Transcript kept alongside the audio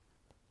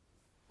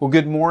Well,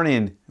 good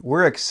morning.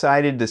 We're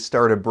excited to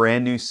start a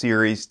brand new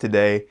series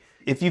today.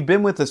 If you've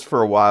been with us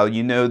for a while,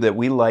 you know that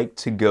we like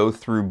to go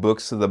through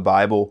books of the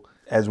Bible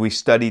as we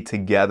study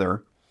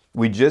together.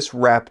 We just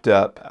wrapped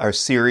up our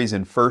series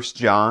in 1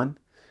 John.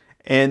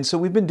 And so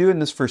we've been doing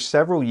this for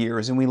several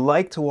years, and we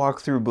like to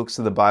walk through books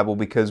of the Bible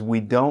because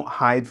we don't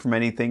hide from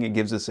anything. It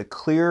gives us a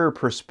clearer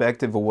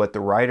perspective of what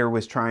the writer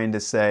was trying to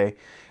say.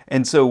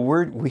 And so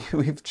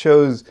we've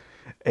chose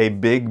a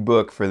big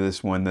book for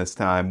this one this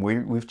time.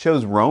 We've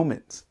chose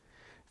Romans.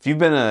 If you've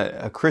been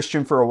a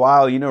Christian for a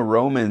while, you know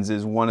Romans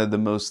is one of the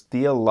most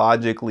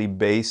theologically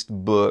based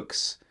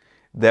books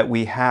that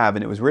we have,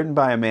 and it was written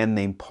by a man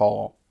named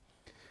Paul.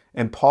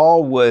 And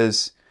Paul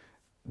was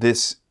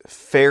this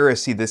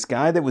Pharisee, this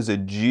guy that was a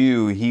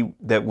Jew,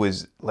 that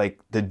was like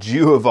the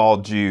Jew of all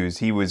Jews.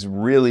 He was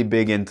really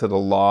big into the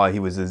law. He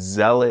was a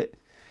zealot.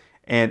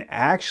 And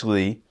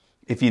actually,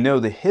 if you know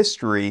the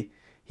history,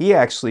 he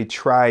actually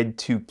tried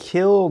to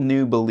kill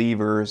new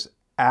believers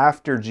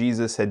after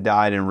Jesus had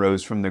died and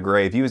rose from the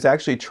grave. He was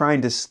actually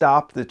trying to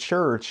stop the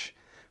church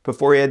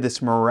before he had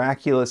this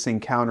miraculous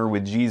encounter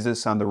with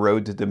Jesus on the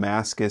road to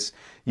Damascus.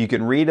 You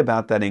can read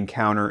about that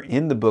encounter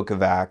in the book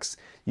of Acts.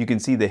 You can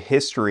see the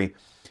history.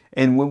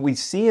 And what we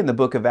see in the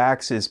book of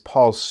Acts is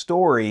Paul's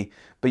story,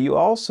 but you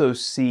also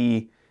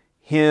see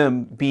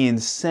him being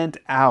sent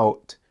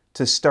out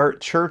to start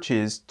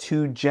churches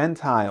to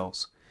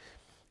Gentiles.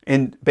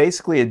 And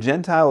basically a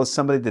Gentile is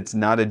somebody that's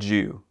not a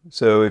Jew.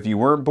 So if you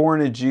weren't born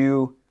a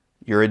Jew,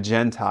 you're a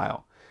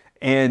Gentile.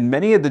 And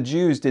many of the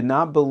Jews did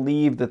not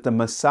believe that the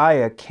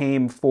Messiah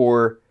came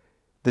for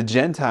the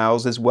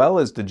Gentiles as well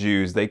as the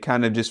Jews. They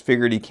kind of just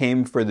figured he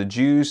came for the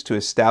Jews to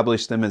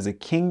establish them as a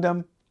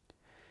kingdom.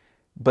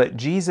 But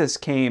Jesus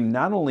came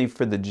not only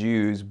for the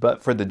Jews,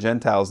 but for the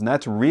Gentiles. And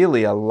that's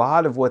really a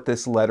lot of what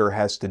this letter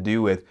has to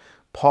do with.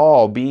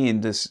 Paul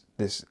being this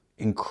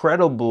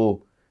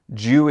incredible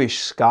Jewish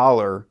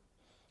scholar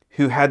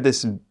who had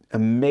this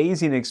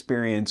amazing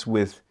experience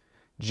with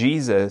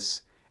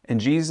Jesus, and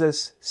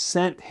Jesus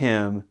sent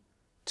him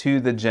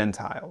to the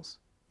Gentiles,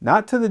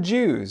 not to the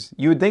Jews.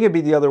 You would think it'd be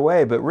the other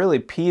way, but really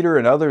Peter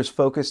and others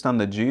focused on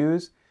the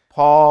Jews.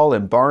 Paul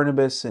and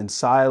Barnabas and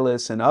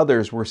Silas and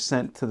others were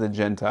sent to the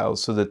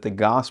Gentiles so that the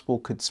gospel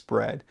could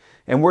spread.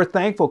 And we're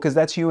thankful because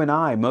that's you and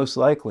I, most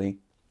likely.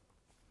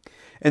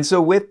 And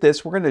so with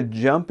this, we're going to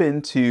jump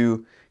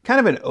into kind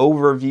of an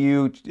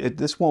overview.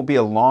 This won't be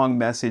a long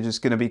message. It's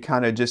going to be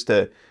kind of just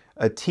a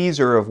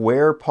teaser of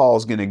where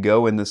Paul's going to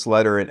go in this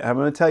letter. And I'm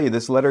going to tell you,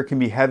 this letter can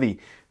be heavy.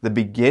 The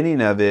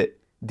beginning of it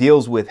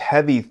deals with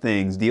heavy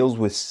things, deals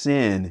with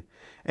sin.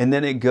 And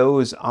then it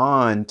goes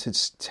on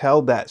to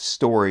tell that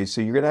story.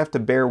 So you're going to have to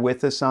bear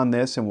with us on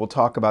this, and we'll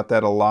talk about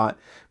that a lot.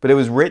 But it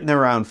was written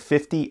around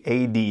 50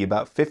 AD,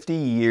 about 50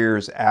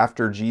 years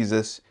after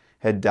Jesus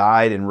had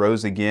died and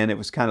rose again. It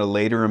was kind of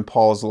later in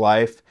Paul's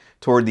life,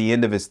 toward the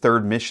end of his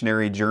third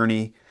missionary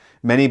journey.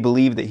 Many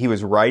believe that he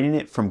was writing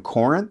it from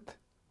Corinth.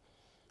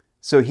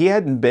 So he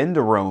hadn't been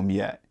to Rome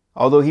yet.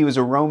 Although he was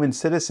a Roman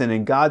citizen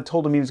and God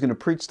told him he was going to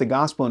preach the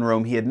gospel in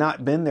Rome, he had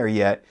not been there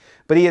yet.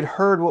 But he had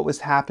heard what was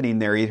happening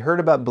there. He had heard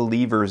about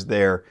believers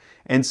there.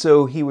 And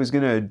so he was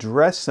going to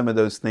address some of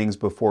those things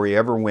before he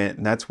ever went.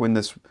 And that's when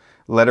this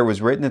letter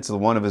was written. It's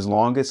one of his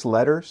longest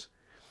letters.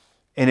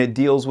 And it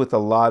deals with a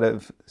lot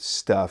of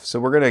stuff. So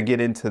we're going to get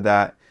into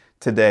that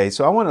today.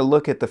 So I want to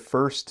look at the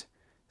first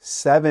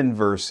 7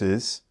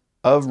 verses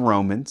of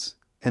Romans.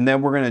 And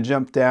then we're going to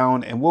jump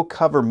down and we'll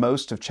cover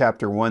most of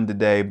chapter 1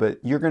 today, but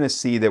you're going to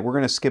see that we're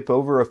going to skip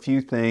over a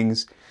few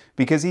things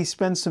because he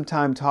spends some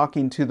time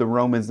talking to the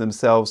Romans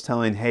themselves,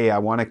 telling, hey, I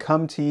want to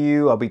come to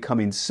you. I'll be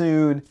coming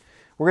soon.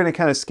 We're going to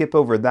kind of skip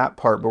over that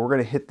part, but we're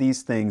going to hit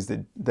these things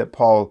that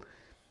Paul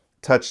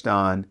touched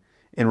on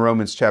in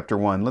Romans chapter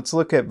 1. Let's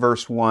look at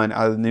verse 1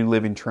 out of the New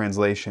Living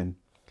Translation.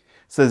 It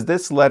says,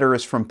 this letter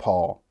is from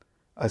Paul,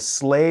 a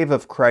slave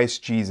of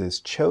Christ Jesus,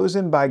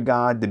 chosen by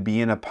God to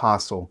be an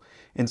apostle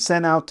and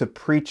sent out to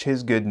preach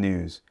his good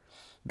news.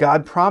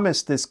 God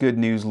promised this good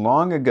news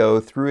long ago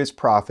through his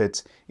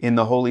prophets in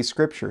the Holy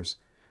Scriptures.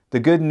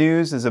 The good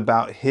news is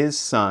about his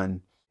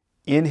Son.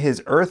 In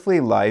his earthly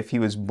life, he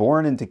was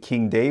born into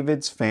King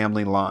David's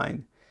family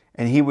line,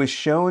 and he was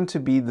shown to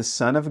be the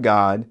Son of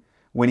God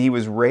when he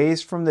was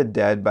raised from the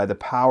dead by the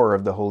power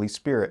of the Holy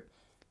Spirit.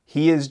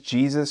 He is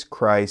Jesus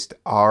Christ,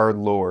 our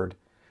Lord.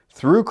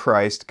 Through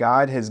Christ,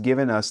 God has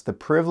given us the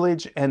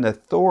privilege and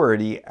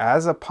authority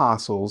as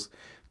apostles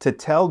to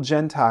tell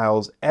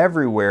Gentiles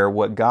everywhere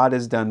what God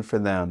has done for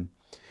them,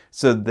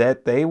 so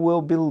that they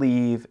will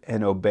believe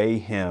and obey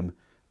him,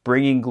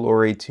 bringing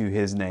glory to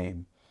his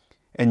name.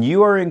 And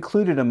you are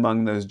included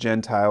among those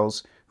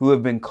Gentiles who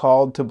have been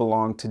called to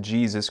belong to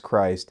Jesus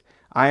Christ.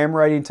 I am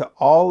writing to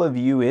all of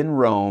you in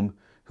Rome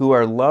who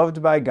are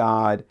loved by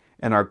God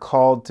and are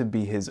called to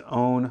be his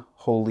own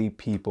holy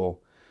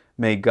people.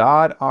 May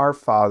God our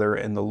Father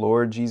and the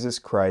Lord Jesus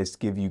Christ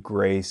give you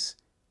grace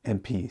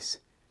and peace.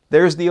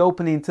 There's the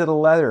opening to the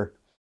letter.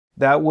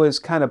 That was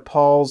kind of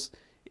Paul's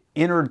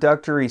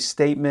introductory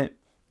statement.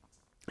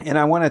 And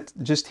I want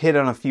to just hit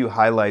on a few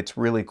highlights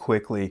really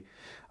quickly.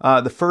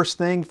 The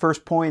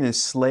first point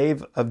is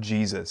slave of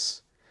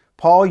Jesus.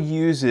 Paul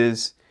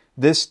uses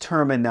this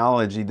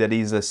terminology that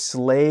he's a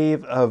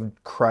slave of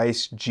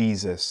Christ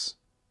Jesus.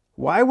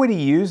 Why would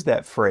he use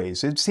that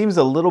phrase? It seems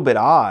a little bit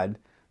odd.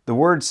 The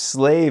word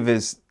slave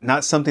is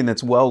not something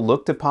that's well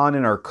looked upon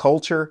in our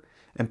culture,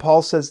 and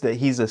Paul says that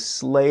he's a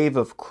slave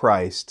of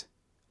Christ.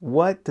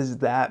 What does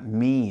that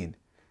mean?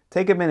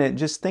 Take a minute and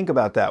just think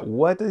about that.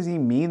 What does he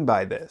mean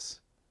by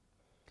this?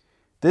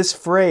 This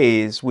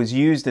phrase was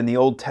used in the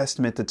Old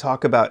Testament to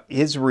talk about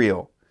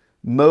Israel,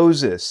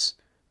 Moses,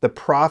 the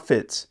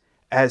prophets,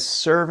 as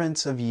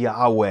servants of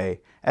Yahweh,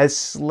 as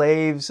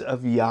slaves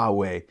of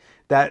Yahweh.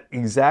 That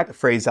exact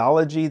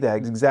phraseology, that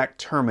exact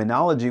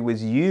terminology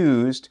was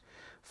used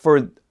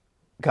for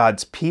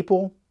God's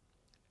people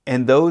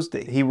and those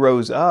that he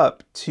rose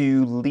up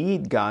to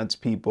lead God's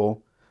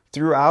people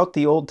throughout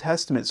the Old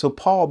Testament. So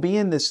Paul,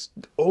 being this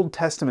Old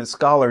Testament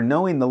scholar,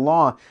 knowing the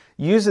law,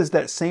 uses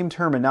that same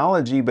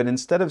terminology, but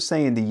instead of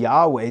saying to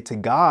Yahweh, to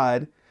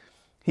God,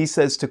 he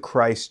says to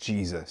Christ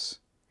Jesus.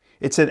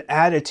 It's an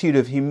attitude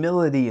of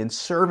humility and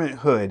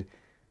servanthood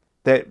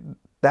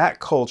that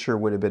culture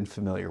would have been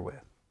familiar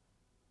with.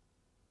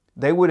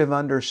 They would have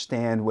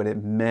understood what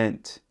it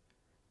meant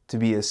to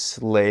be a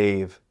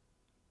slave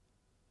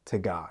to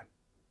God.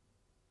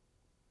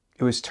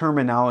 It was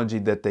terminology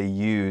that they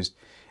used.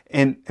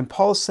 And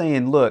Paul's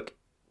saying, look,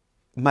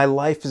 my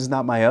life is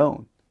not my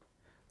own.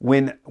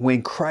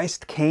 When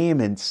Christ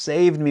came and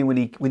saved me,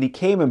 when he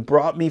came and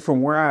brought me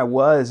from where I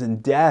was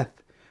in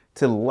death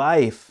to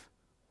life,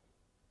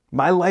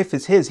 my life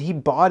is his. He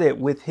bought it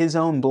with his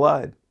own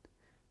blood.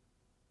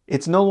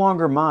 It's no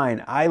longer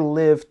mine. I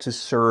live to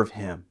serve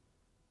him.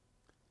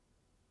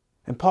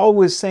 And Paul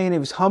was saying he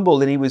was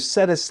humbled and he was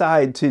set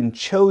aside and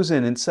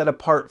chosen and set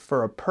apart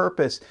for a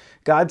purpose.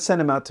 God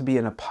sent him out to be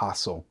an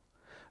apostle.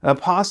 An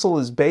apostle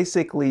is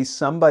basically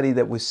somebody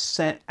that was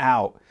sent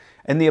out.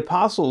 And the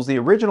apostles, the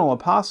original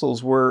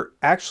apostles, were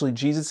actually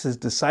Jesus'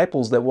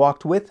 disciples that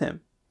walked with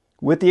him,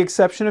 with the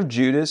exception of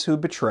Judas, who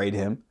betrayed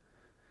him.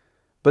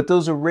 But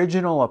those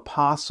original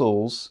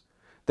apostles,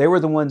 they were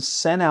the ones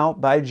sent out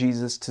by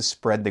Jesus to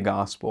spread the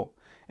gospel.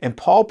 And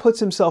Paul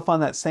puts himself on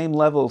that same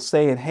level,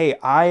 saying, hey,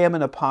 I am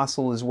an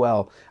apostle as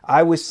well.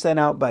 I was sent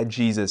out by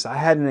Jesus. I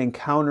had an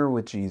encounter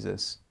with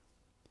Jesus.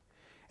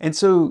 And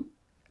so,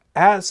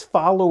 as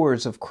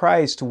followers of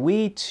Christ,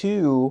 we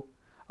too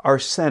are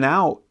sent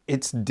out.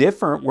 It's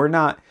different.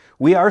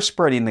 We are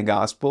spreading the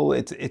gospel.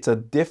 It's a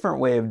different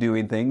way of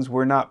doing things.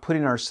 We're not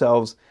putting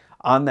ourselves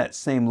on that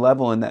same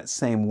level in that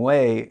same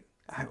way.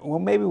 Well,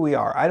 maybe we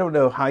are. I don't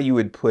know how you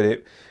would put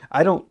it.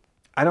 I don't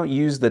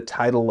use the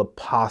title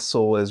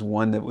apostle as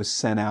one that was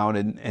sent out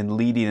and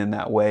leading in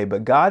that way,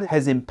 but God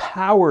has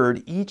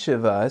empowered each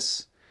of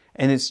us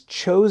and has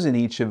chosen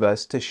each of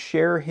us to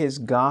share his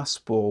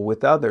gospel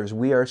with others.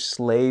 We are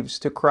slaves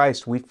to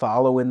Christ. We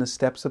follow in the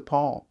steps of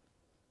Paul.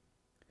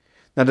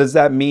 Now, does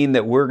that mean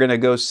that we're going to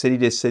go city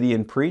to city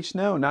and preach?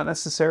 No, not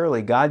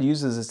necessarily. God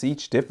uses us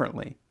each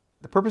differently.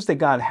 The purpose that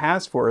God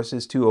has for us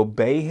is to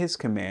obey his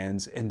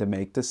commands and to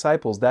make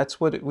disciples. That's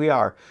what we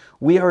are.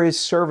 We are his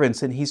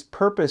servants, and he's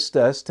purposed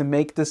us to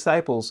make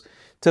disciples,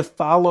 to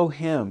follow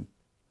him.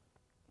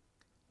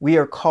 We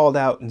are called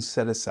out and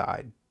set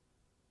aside,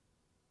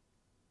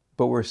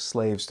 but we're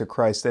slaves to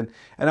Christ. And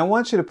I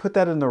want you to put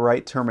that in the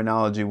right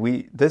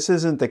terminology. This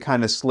isn't the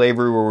kind of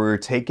slavery where we're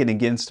taken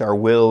against our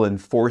will and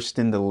forced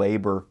into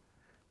labor.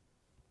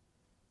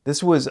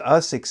 This was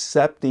us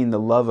accepting the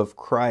love of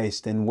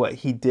Christ and what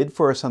he did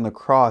for us on the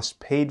cross,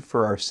 paid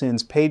for our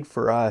sins, paid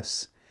for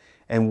us,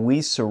 and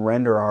we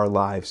surrender our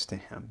lives to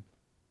him.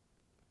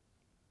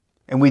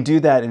 And we do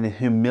that in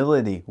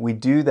humility. We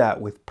do that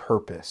with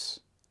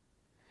purpose.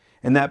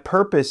 And that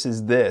purpose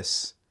is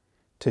this,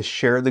 to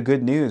share the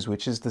good news,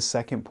 which is the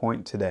second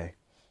point today.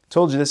 I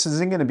told you this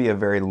isn't going to be a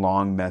very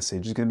long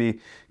message. It's going to be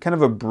kind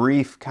of a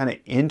brief kind of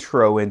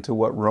intro into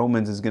what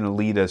Romans is going to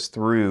lead us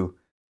through.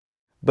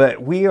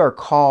 But we are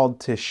called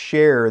to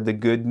share the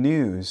good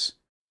news.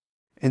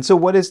 And so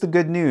what is the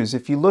good news?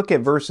 If you look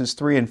at verses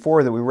 3 and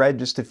 4 that we read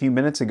just a few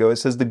minutes ago, it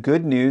says the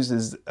good news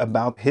is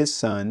about his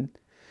son.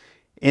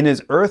 In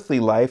his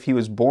earthly life, he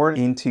was born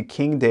into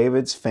King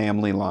David's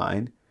family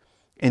line,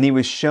 and he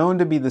was shown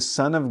to be the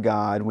Son of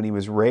God when he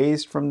was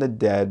raised from the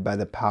dead by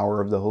the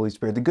power of the Holy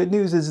Spirit. The good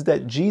news is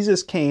that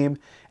Jesus came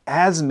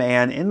as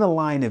man in the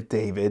line of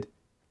David,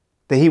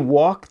 that he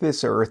walked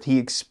this earth, he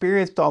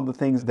experienced all the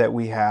things that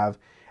we have,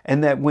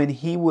 and that when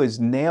he was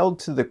nailed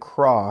to the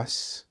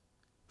cross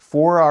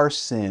for our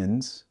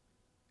sins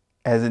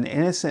as an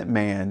innocent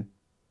man,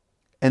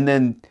 and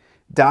then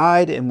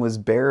died and was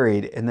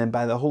buried, and then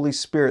by the Holy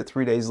Spirit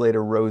 3 days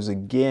later rose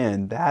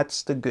again,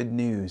 that's the good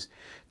news.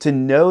 To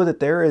know that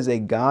there is a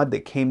God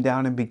that came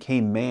down and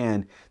became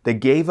man,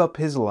 that gave up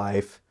his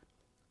life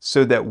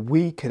so that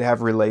we could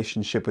have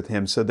relationship with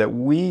him, so that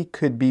we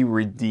could be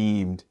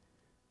redeemed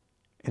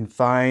and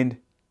find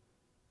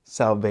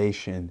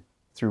salvation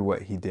through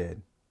what he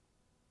did.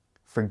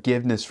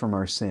 Forgiveness from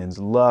our sins,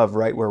 love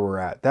right where we're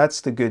at. That's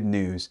the good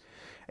news.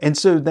 And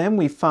so then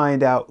we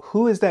find out,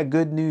 who is that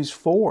good news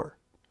for?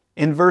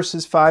 In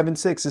verses 5 and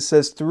 6, it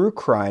says, through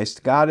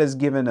Christ, God has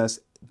given us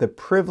the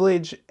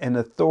privilege and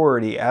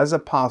authority as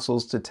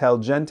apostles to tell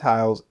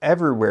Gentiles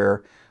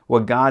everywhere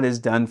what God has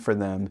done for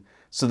them,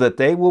 so that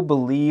they will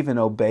believe and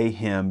obey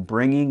Him,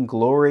 bringing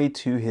glory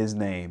to His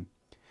name.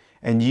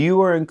 And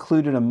you are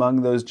included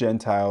among those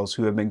Gentiles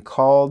who have been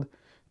called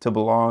to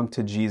belong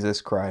to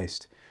Jesus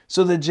Christ.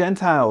 So the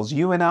Gentiles,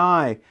 you and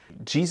I,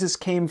 Jesus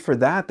came for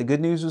that. The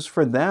good news was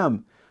for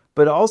them.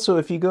 But also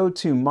if you go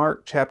to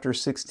Mark chapter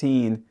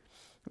 16,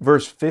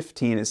 verse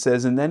 15, it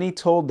says, and then He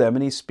told them,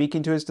 and He's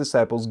speaking to His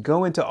disciples,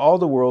 go into all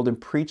the world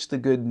and preach the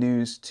good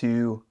news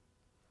to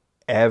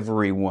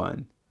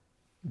everyone.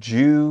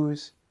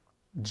 Jews,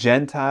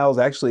 Gentiles,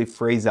 actually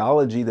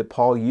phraseology that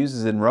Paul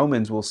uses in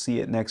Romans, we'll see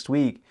it next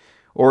week,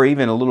 or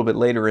even a little bit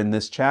later in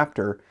this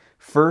chapter.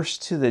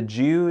 First to the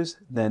Jews,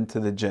 then to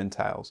the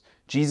Gentiles.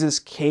 Jesus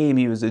came,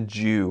 He was a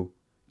Jew,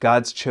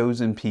 God's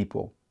chosen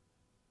people,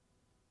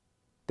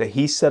 that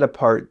He set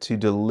apart to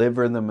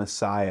deliver the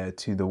Messiah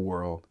to the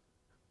world.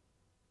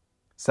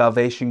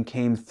 Salvation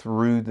came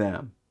through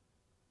them.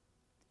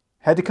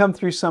 Had to come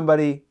through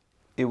somebody,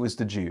 it was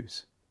the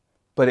Jews.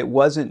 But it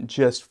wasn't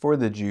just for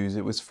the Jews,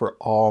 it was for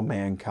all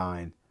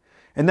mankind.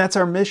 And that's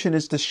our mission,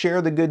 is to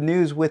share the good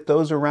news with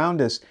those around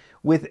us,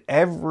 with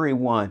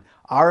everyone.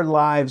 Our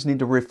lives need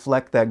to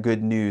reflect that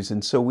good news,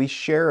 and so we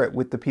share it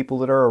with the people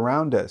that are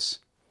around us.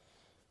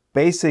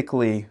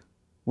 Basically,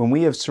 when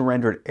we have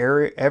surrendered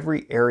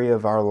every area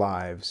of our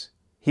lives,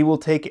 He will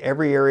take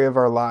every area of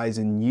our lives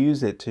and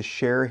use it to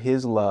share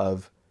His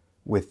love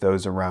with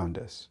those around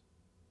us.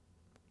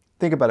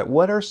 Think about it.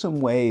 What are some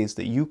ways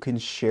that you can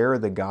share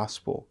the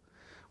gospel?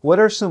 What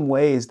are some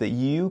ways that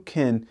you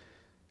can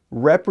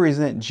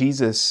represent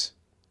Jesus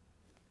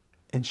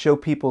and show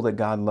people that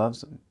God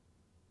loves them?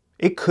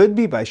 It could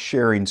be by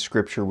sharing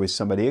scripture with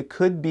somebody. It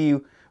could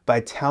be by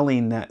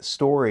telling that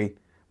story,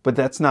 but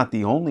that's not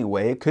the only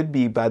way. It could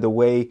be by the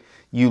way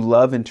you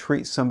love and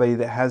treat somebody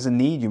that has a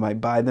need. You might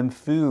buy them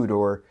food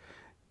or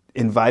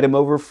invite them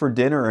over for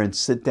dinner and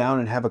sit down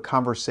and have a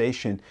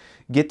conversation.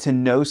 Get to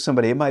know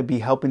somebody. It might be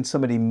helping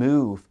somebody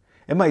move.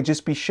 It might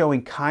just be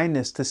showing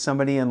kindness to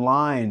somebody in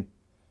line.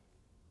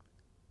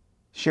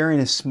 Sharing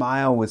a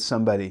smile with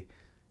somebody,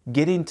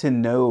 getting to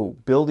know,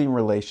 building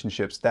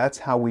relationships. That's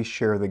how we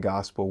share the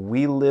gospel.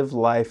 We live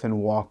life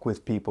and walk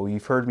with people.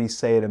 You've heard me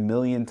say it a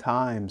million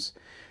times,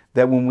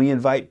 that when we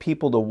invite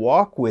people to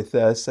walk with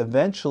us,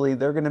 eventually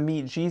they're going to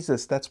meet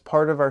Jesus. That's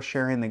part of our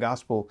sharing the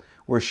gospel.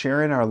 We're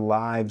sharing our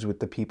lives with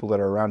the people that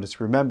are around us.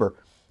 Remember,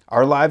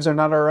 our lives are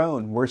not our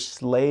own. We're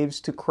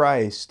slaves to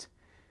Christ,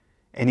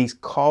 and He's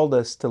called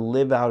us to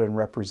live out and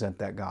represent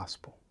that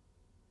gospel.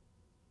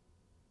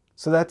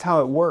 So that's how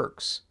it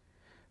works.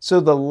 So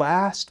the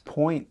last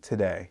point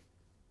today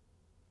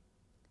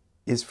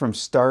is from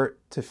start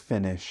to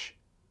finish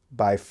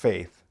by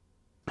faith.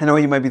 I know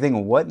you might be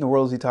thinking, what in the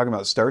world is he talking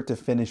about? Start to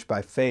finish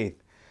by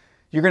faith.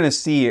 You're going to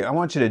see, I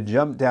want you to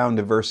jump down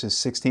to verses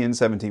 16 and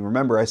 17.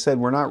 Remember, I said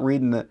we're not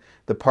reading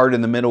the part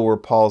in the middle where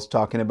Paul's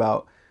talking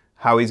about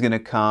how He's going to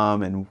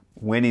come and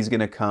when He's going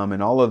to come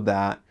and all of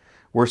that.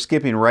 We're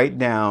skipping right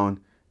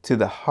down to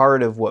the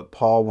heart of what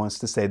Paul wants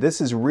to say.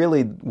 This is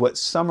really what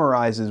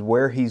summarizes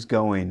where he's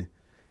going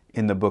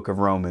in the book of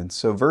Romans.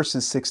 So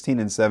verses 16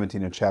 and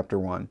 17 of chapter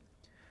 1.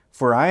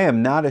 For I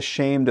am not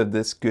ashamed of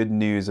this good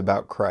news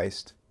about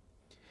Christ.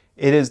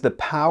 It is the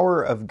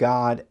power of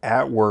God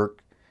at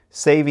work,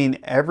 saving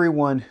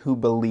everyone who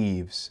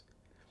believes,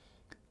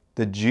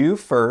 the Jew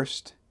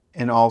first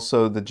and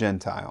also the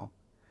Gentile.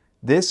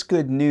 This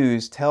good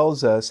news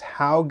tells us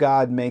how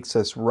God makes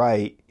us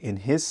right in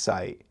His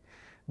sight.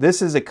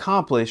 This is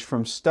accomplished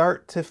from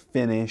start to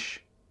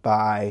finish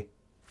by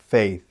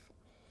faith.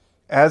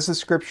 As the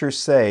scriptures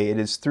say, it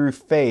is through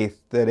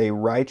faith that a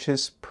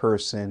righteous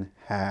person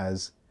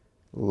has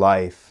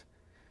life.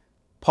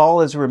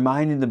 Paul is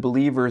reminding the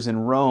believers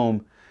in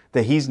Rome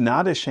that he's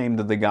not ashamed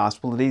of the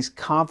gospel, that he's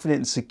confident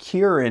and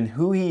secure in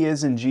who he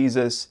is in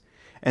Jesus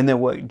and that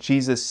what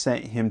Jesus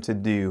sent him to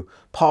do.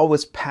 Paul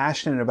was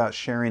passionate about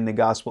sharing the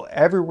gospel.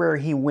 Everywhere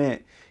he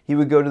went, he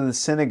would go to the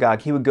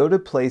synagogue. He would go to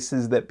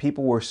places that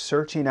people were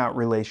searching out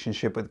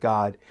relationship with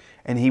God,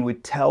 and he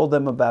would tell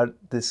them about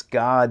this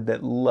God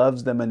that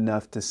loves them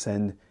enough to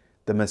send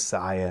the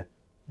Messiah,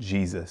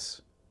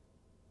 Jesus.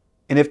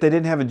 And if they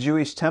didn't have a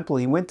Jewish temple,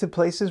 he went to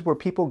places where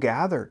people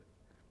gathered.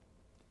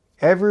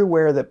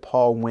 Everywhere that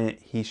Paul went,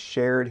 he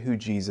shared who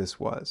Jesus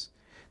was.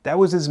 That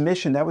was his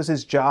mission. That was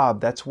his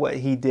job. That's what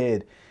he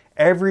did.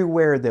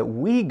 Everywhere that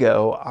we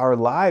go, our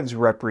lives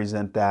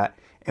represent that,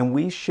 and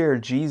we share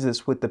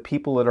Jesus with the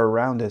people that are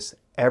around us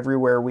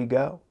everywhere we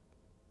go.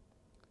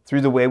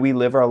 Through the way we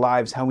live our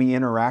lives, how we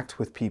interact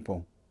with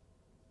people.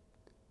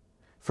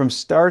 From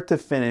start to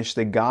finish,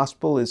 the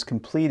gospel is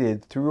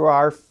completed through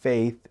our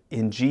faith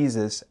in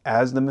Jesus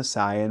as the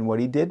Messiah and what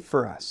He did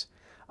for us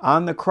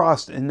on the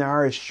cross, and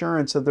our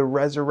assurance of the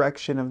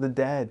resurrection of the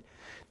dead.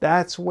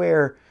 That's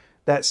where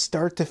that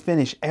start to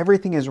finish,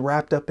 everything is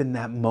wrapped up in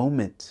that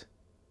moment.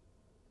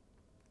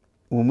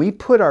 When we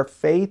put our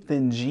faith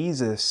in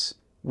Jesus,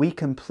 we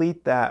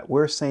complete that.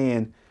 We're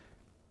saying,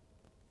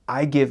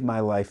 I give my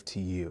life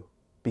to you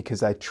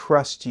because I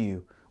trust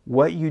you.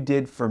 What you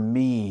did for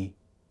me,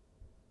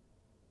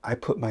 I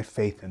put my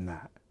faith in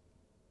that.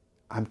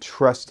 I'm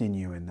trusting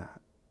you in that.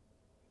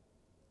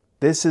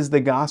 This is the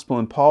gospel,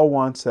 and Paul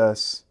wants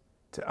us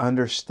to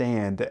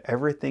understand that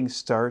everything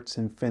starts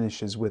and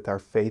finishes with our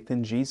faith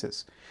in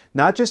Jesus,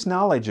 not just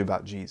knowledge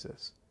about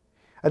Jesus.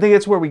 I think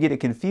that's where we get it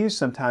confused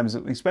sometimes,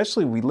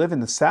 especially we live in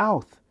the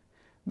South.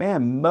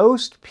 Man,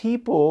 most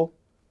people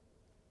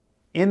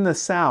in the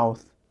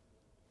South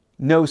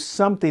know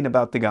something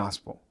about the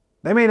gospel.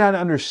 They may not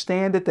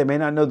understand it, they may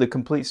not know the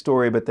complete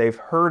story, but they've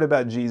heard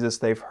about Jesus,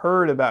 they've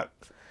heard about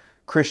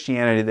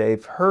Christianity,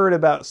 they've heard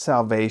about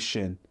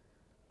salvation,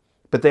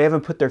 but they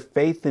haven't put their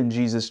faith in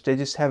Jesus. They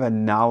just have a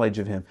knowledge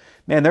of Him.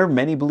 Man, there are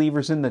many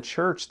believers in the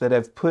church that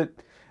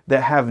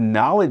have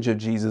knowledge of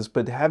Jesus,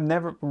 but have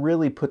never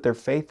really put their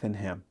faith in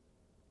Him.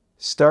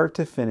 Start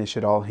to finish,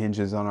 it all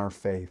hinges on our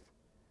faith.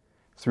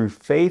 Through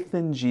faith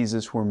in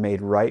Jesus, we're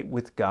made right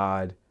with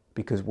God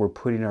because we're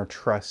putting our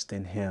trust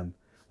in Him.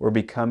 We're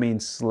becoming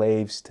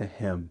slaves to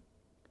Him.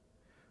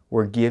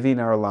 We're giving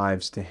our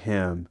lives to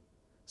Him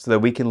so that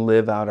we can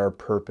live out our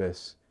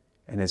purpose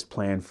and His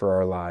plan for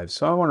our lives.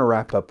 So I want to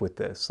wrap up with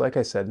this. Like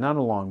I said, not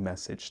a long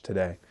message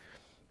today.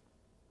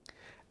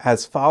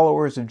 As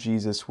followers of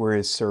Jesus, we're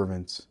His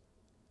servants,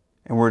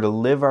 and we're to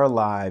live our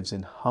lives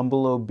in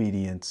humble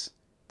obedience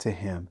to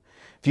Him.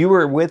 If you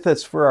were with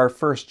us for our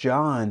 1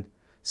 John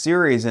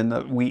series,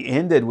 and we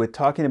ended with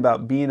talking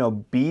about being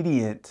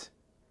obedient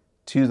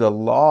to the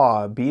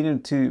law,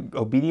 obedient to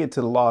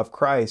the law of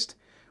Christ,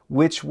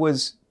 which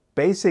was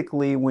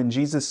basically, when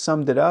Jesus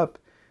summed it up,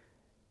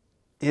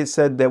 it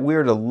said that we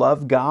are to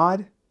love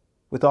God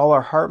with all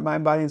our heart,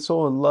 mind, body, and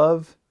soul, and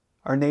love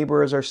our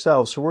neighbor as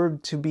ourselves. So we're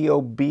to be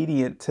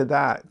obedient to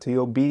that, to be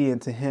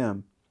obedient to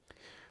Him.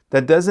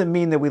 That doesn't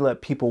mean that we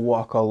let people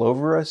walk all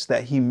over us.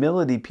 That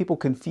humility, people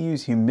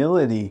confuse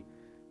humility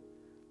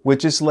with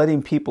just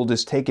letting people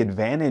just take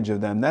advantage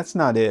of them. That's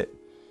not it.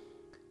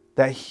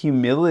 That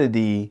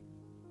humility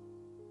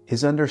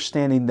is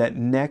understanding that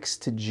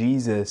next to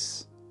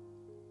Jesus,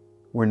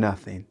 we're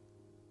nothing.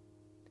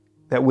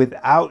 That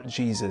without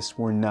Jesus,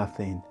 we're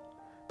nothing.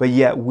 But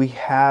yet we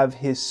have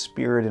His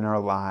Spirit in our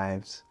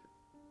lives.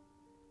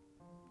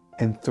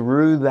 And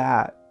through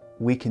that,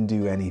 we can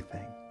do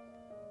anything.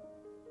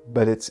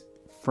 But it's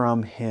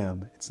from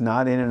Him. It's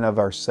not in and of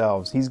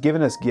ourselves. He's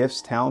given us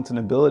gifts, talents, and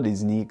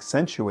abilities, and He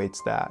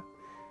accentuates that.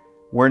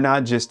 We're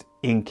not just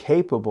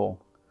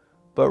incapable,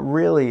 but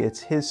really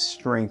it's His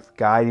strength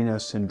guiding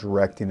us and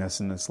directing us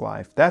in this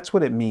life. That's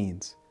what it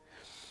means.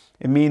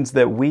 It means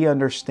that we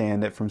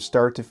understand that from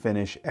start to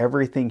finish,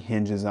 everything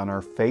hinges on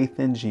our faith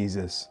in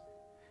Jesus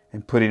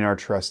and putting our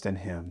trust in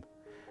Him.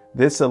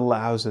 This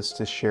allows us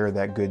to share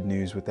that good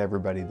news with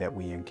everybody that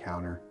we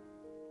encounter.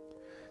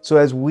 So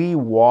as we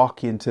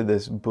walk into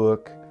this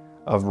book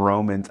of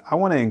Romans, I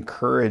want to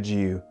encourage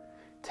you,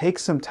 take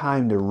some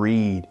time to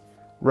read,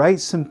 write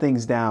some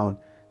things down,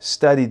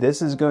 study.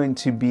 This is going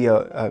to be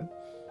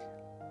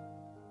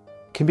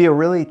can be a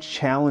really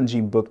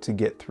challenging book to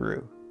get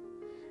through.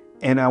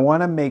 And I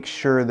want to make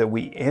sure that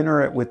we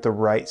enter it with the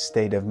right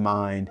state of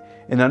mind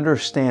and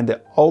understand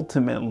that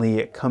ultimately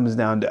it comes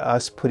down to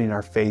us putting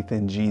our faith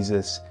in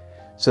Jesus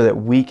so that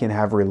we can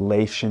have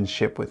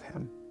relationship with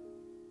Him.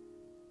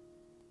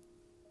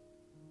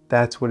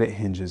 That's what it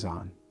hinges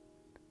on.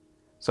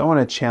 So I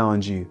want to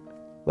challenge you.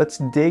 Let's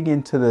dig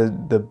into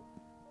the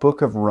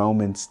book of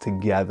Romans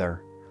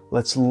together.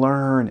 Let's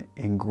learn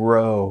and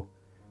grow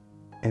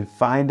and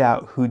find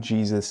out who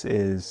Jesus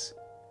is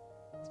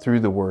through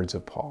the words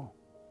of Paul.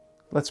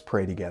 Let's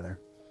pray together.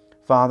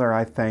 Father,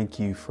 I thank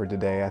You for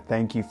today. I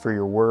thank You for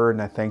Your word,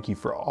 and I thank You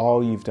for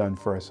all You've done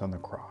for us on the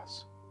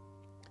cross.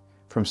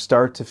 From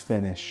start to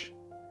finish,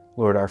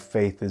 Lord, our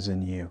faith is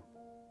in You.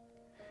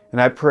 And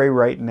I pray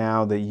right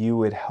now that You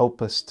would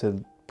help us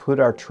to put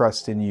our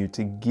trust in You,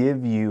 to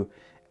give You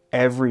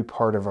every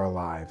part of our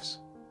lives.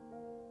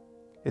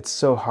 It's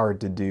so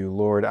hard to do,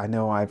 Lord. I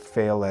know I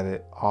fail at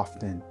it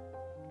often.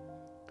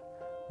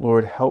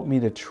 Lord, help me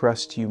to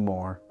trust You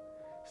more.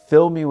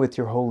 Fill me with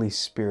Your Holy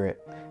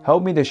Spirit.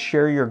 Help me to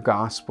share Your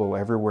gospel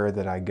everywhere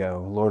that I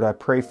go. Lord, I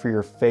pray for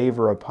Your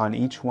favor upon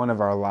each one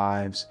of our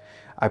lives.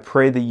 I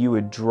pray that You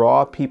would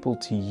draw people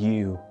to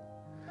You.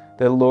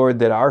 That, Lord,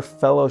 that our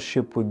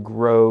fellowship would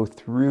grow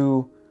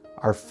through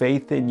our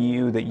faith in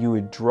You, that You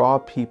would draw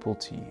people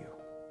to You.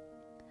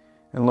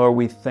 And Lord,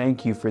 we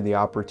thank You for the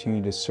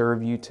opportunity to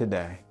serve You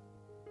today.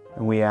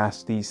 And we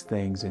ask these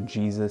things in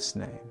Jesus'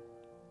 name.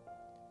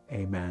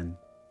 Amen.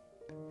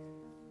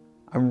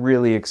 I'm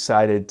really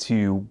excited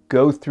to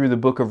go through the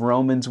book of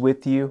Romans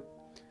with you.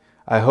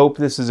 I hope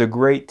this is a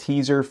great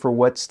teaser for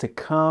what's to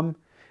come,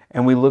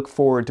 and we look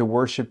forward to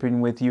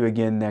worshiping with you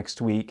again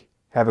next week.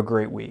 Have a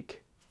great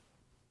week.